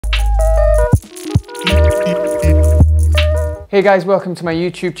Hey guys, welcome to my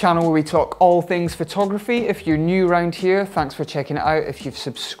YouTube channel where we talk all things photography. If you're new around here, thanks for checking it out. If you've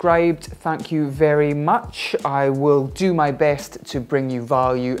subscribed, thank you very much. I will do my best to bring you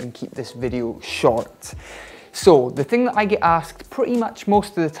value and keep this video short. So the thing that I get asked pretty much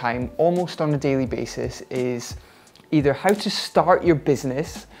most of the time, almost on a daily basis, is either how to start your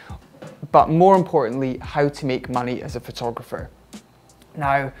business, but more importantly, how to make money as a photographer.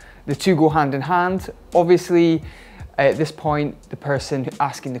 Now, the two go hand in hand. Obviously, at this point, the person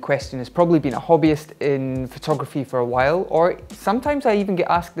asking the question has probably been a hobbyist in photography for a while, or sometimes I even get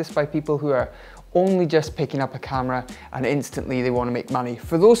asked this by people who are only just picking up a camera and instantly they want to make money.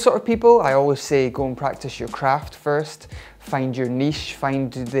 For those sort of people, I always say go and practice your craft first, find your niche,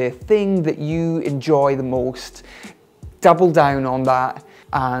 find the thing that you enjoy the most, double down on that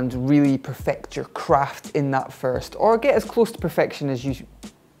and really perfect your craft in that first, or get as close to perfection as you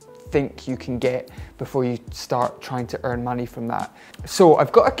think you can get before you start trying to earn money from that. So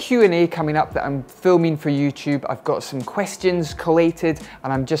I've got a Q&A coming up that I'm filming for YouTube. I've got some questions collated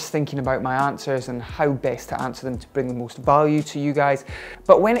and I'm just thinking about my answers and how best to answer them to bring the most value to you guys.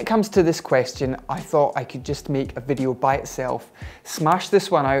 But when it comes to this question, I thought I could just make a video by itself, smash this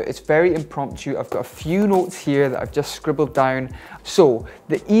one out. It's very impromptu. I've got a few notes here that I've just scribbled down. So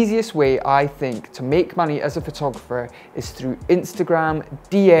the easiest way I think to make money as a photographer is through Instagram,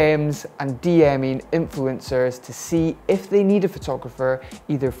 DMs and DMing influencers to see if they need a photographer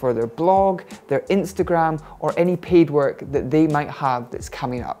either for their blog, their Instagram, or any paid work that they might have that's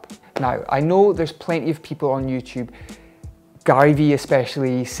coming up. Now, I know there's plenty of people on YouTube, Gary Vee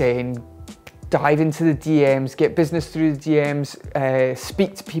especially, saying dive into the DMs, get business through the DMs,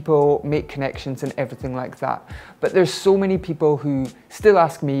 speak to people, make connections and everything like that. But there's so many people who still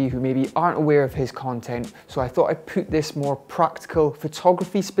ask me who maybe aren't aware of his content. So I thought I'd put this more practical,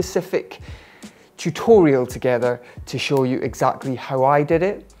 photography specific tutorial together to show you exactly how I did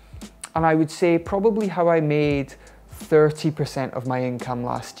it. And I would say probably how I made 30% of my income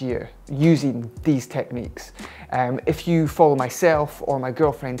last year using these techniques. If you follow myself or my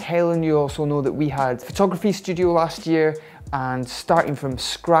girlfriend Helen, you also know that we had a photography studio last year, and starting from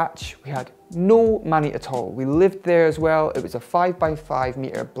scratch, we had no money at all. We lived there as well. It was a 5x5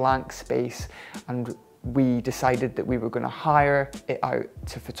 meter blank space, and we decided that we were going to hire it out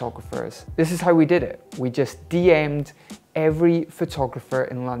to photographers. This is how we did it. We just DM'd every photographer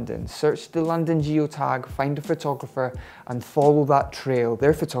in London, search the London geotag, find a photographer and follow that trail.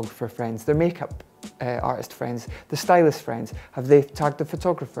 Their photographer friends, their makeup artist friends, the stylist friends, have they tagged the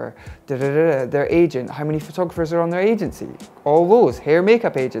photographer? Their agent, how many photographers are on their agency? All those, hair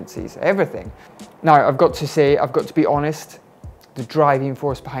makeup agencies, everything. Now I've got to be honest, the driving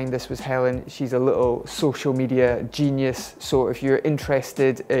force behind this was Helen. She's a little social media genius. So if you're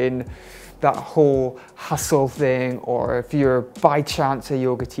interested in that whole hustle thing, or if you're by chance a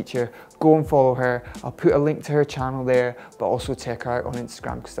yoga teacher, go and follow her. I'll put a link to her channel there, but also check her out on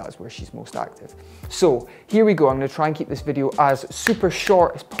Instagram because that's where she's most active. So here we go. I'm going to try and keep this video as super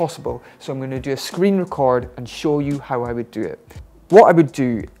short as possible. So I'm going to do a screen record and show you how I would do it. What I would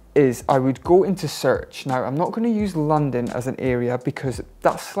do is I would go into search. Now, I'm not going to use London as an area because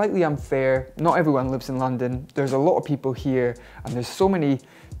that's slightly unfair. Not everyone lives in London. There's a lot of people here and there's so many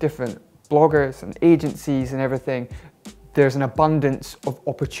different bloggers and agencies and everything. There's an abundance of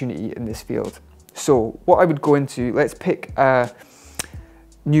opportunity in this field. So what I would go into, let's pick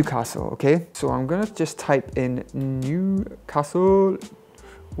Newcastle, okay? So I'm gonna just type in Newcastle,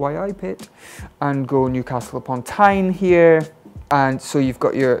 YI pit, and go Newcastle upon Tyne here. And so you've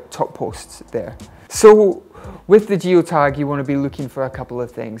got your top posts there. So with the geotag, you want to be looking for a couple of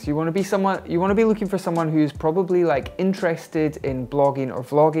things. You want to be looking for someone who's probably like interested in blogging or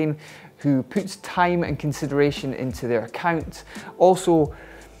vlogging, who puts time and consideration into their account. Also,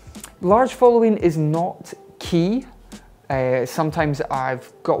 large following is not key. Sometimes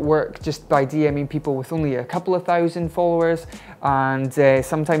I've got work just by DMing people with only a couple of thousand followers, and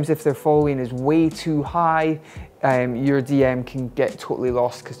sometimes if their following is way too high, your DM can get totally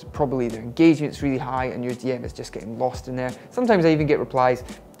lost because probably their engagement's really high and your DM is just getting lost in there. Sometimes I even get replies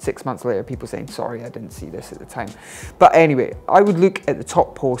 6 months later, people saying, sorry, I didn't see this at the time. But anyway, I would look at the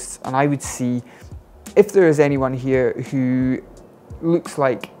top posts and I would see if there is anyone here who looks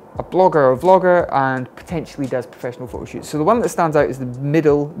like a blogger or a vlogger and potentially does professional photo shoots. So the one that stands out is the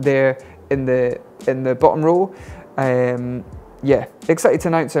middle there in the bottom row. Yeah, excited to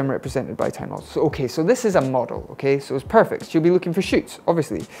announce I'm represented by Time Models. So, okay, so this is a model, okay? So it's perfect. She'll be looking for shoots,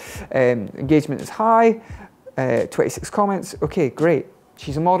 obviously. Engagement is high, 26 comments. Okay, great.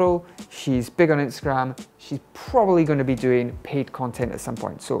 She's a model, she's big on Instagram, she's probably going to be doing paid content at some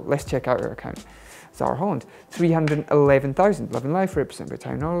point. So let's check out her account. Zara Holland, 311,000. Living Life, represented by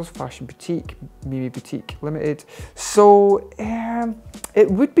Town Models, Fashion Boutique, Mimi Boutique Limited. So it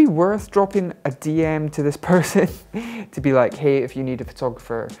would be worth dropping a DM to this person to be like, hey, if you need a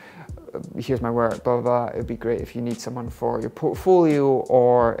photographer, here's my work, blah, blah, blah. It would be great if you need someone for your portfolio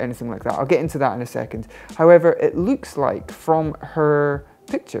or anything like that. I'll get into that in a second. However, it looks like from her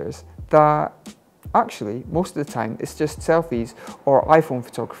pictures that actually most of the time it's just selfies or iPhone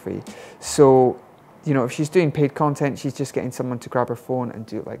photography. So, you know, if she's doing paid content, she's just getting someone to grab her phone and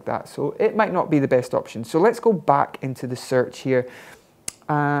do it like that. So it might not be the best option. So let's go back into the search here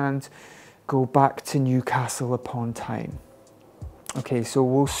and go back to Newcastle upon Tyne. Okay, so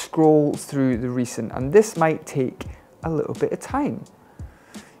we'll scroll through the recent, and this might take a little bit of time.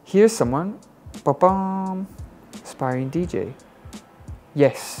 Here's someone, ba-bam, aspiring DJ.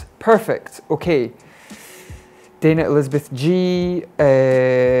 Yes, perfect, okay. Dana Elizabeth G,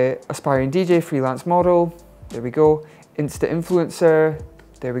 aspiring DJ, freelance model, there we go. Insta influencer,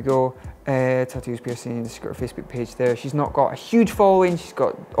 there we go. Tattoos, piercings, she's got her Facebook page there. She's not got a huge following, she's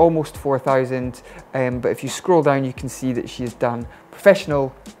got almost 4,000, but if you scroll down you can see that she has done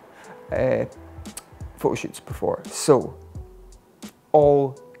professional photo shoots before. So,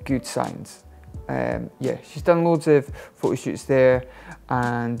 all good signs. Yeah, she's done loads of photo shoots there,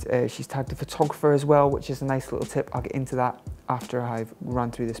 and she's tagged a photographer as well, which is a nice little tip. I'll get into that after I've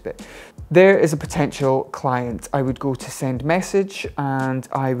run through this bit. There is a potential client. I would go to send message and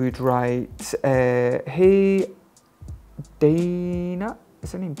I would write, hey, Dana.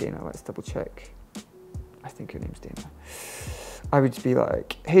 Is her name Dana? Let's double check. I think her name's Dana. I would be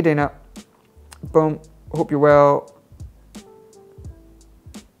like, hey Dana, boom, hope you're well.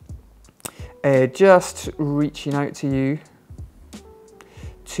 Just reaching out to you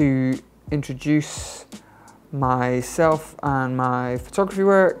to introduce myself and my photography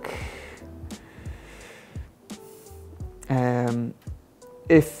work.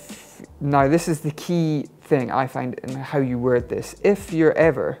 Now this is the key thing I find in how you word this. If you're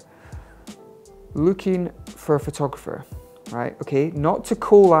ever looking for a photographer, right? Okay, not to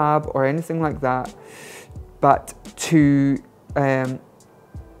collab or anything like that, but to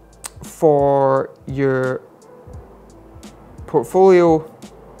for your portfolio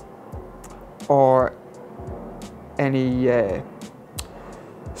or any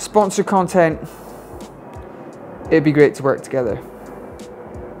sponsor content, it'd be great to work together.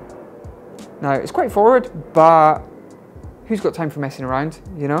 Now, it's quite forward, but who's got time for messing around,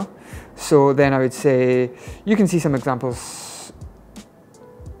 you know? So then I would say, you can see some examples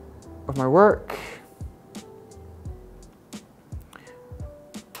of my work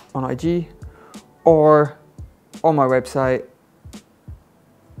on IG or on my website,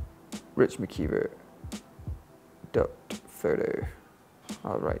 richmaciver.photo.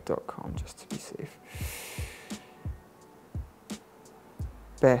 I'll write .com just to be safe.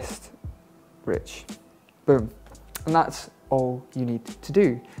 Best Rich. Boom. And that's all you need to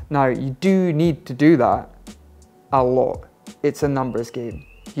do. Now, you do need to do that a lot. It's a numbers game.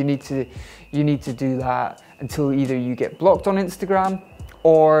 You need to do that until either you get blocked on Instagram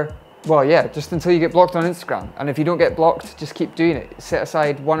or, well, yeah, just until you get blocked on Instagram. And if you don't get blocked, just keep doing it. Set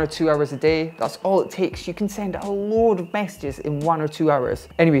aside 1 or 2 hours a day. That's all it takes. You can send a load of messages in 1 or 2 hours.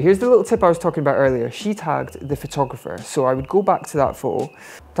 Anyway, here's the little tip I was talking about earlier. She tagged the photographer. So I would go back to that photo,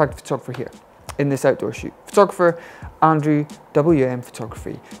 tag the photographer here in this outdoor shoot. Photographer, Andrew WM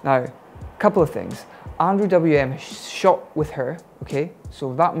Photography. Now, a couple of things. Andrew WM shot with her, okay?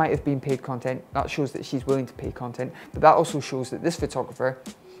 So that might have been paid content. That shows that she's willing to pay content, but that also shows that this photographer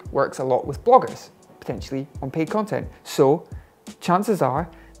works a lot with bloggers, potentially on paid content. So chances are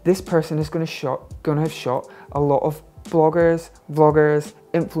this person is gonna have shot a lot of bloggers, vloggers,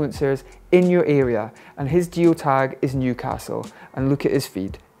 influencers in your area, and his geotag is Newcastle. And look at his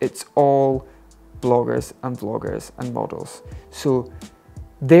feed. It's all bloggers and vloggers and models. So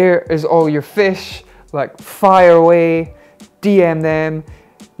there is all your fish, like fire away, DM them,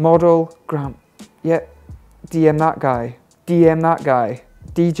 model, Grant, yeah, DM that guy, DM that guy,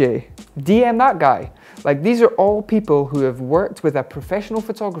 DJ, DM that guy. Like, these are all people who have worked with a professional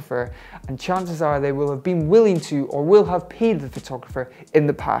photographer, and chances are they will have been willing to or will have paid the photographer in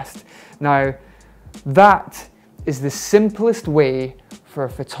the past. Now, that is the simplest way for a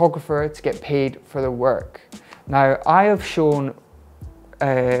photographer to get paid for their work. Now, I have shown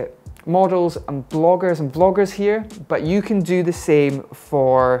models and bloggers here, but you can do the same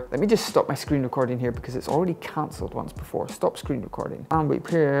for, let me just stop my screen recording here because it's already cancelled once before. Stop screen recording. And be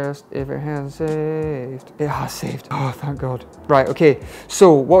pierced if it has saved. It has saved. Oh, thank God. Right, okay.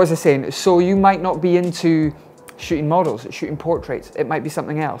 So what was I saying? So you might not be into shooting models, shooting portraits, it might be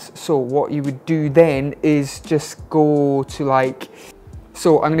something else. So what you would do then is just go to like,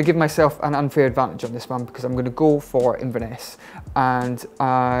 so I'm going to give myself an unfair advantage on this one because I'm going to go for Inverness, and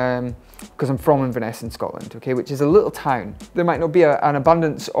because I'm from Inverness in Scotland, okay, which is a little town. There might not be an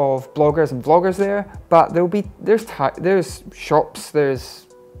abundance of bloggers and vloggers there, but there's shops, there's,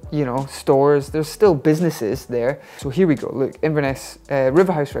 you know, stores, there's still businesses there. So here we go, look, Inverness,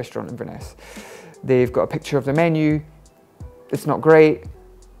 River House Restaurant Inverness. They've got a picture of the menu. It's not great.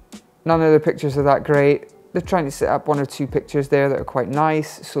 None of the pictures are that great. They're trying to set up 1 or 2 pictures there that are quite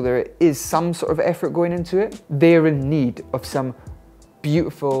nice, so there is some sort of effort going into it. They're in need of some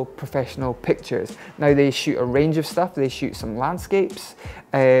beautiful professional pictures. Now they shoot a range of stuff. They shoot some landscapes,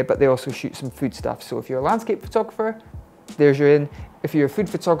 but they also shoot some food stuff. So if you're a landscape photographer, there's your in. If you're a food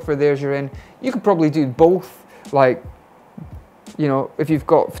photographer, there's your in. You could probably do both. Like, you know, if you've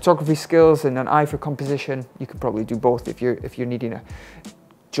got photography skills and an eye for composition, you could probably do both if you're needing a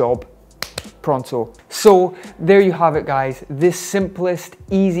job pronto. So there you have it, guys. The simplest,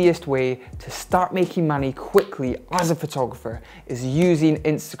 easiest way to start making money quickly as a photographer is using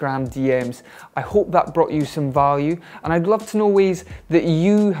Instagram DMs. I hope that brought you some value, and I'd love to know ways that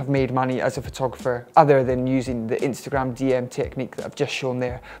you have made money as a photographer other than using the Instagram DM technique that I've just shown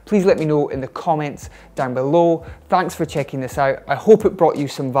there. Please let me know in the comments down below. Thanks for checking this out. I hope it brought you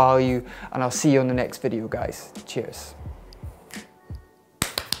some value, and I'll see you on the next video, guys. Cheers.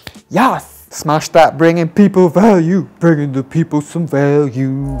 Yes! Smash that, bringing people value, bringing the people some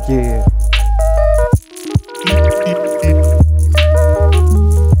value, yeah.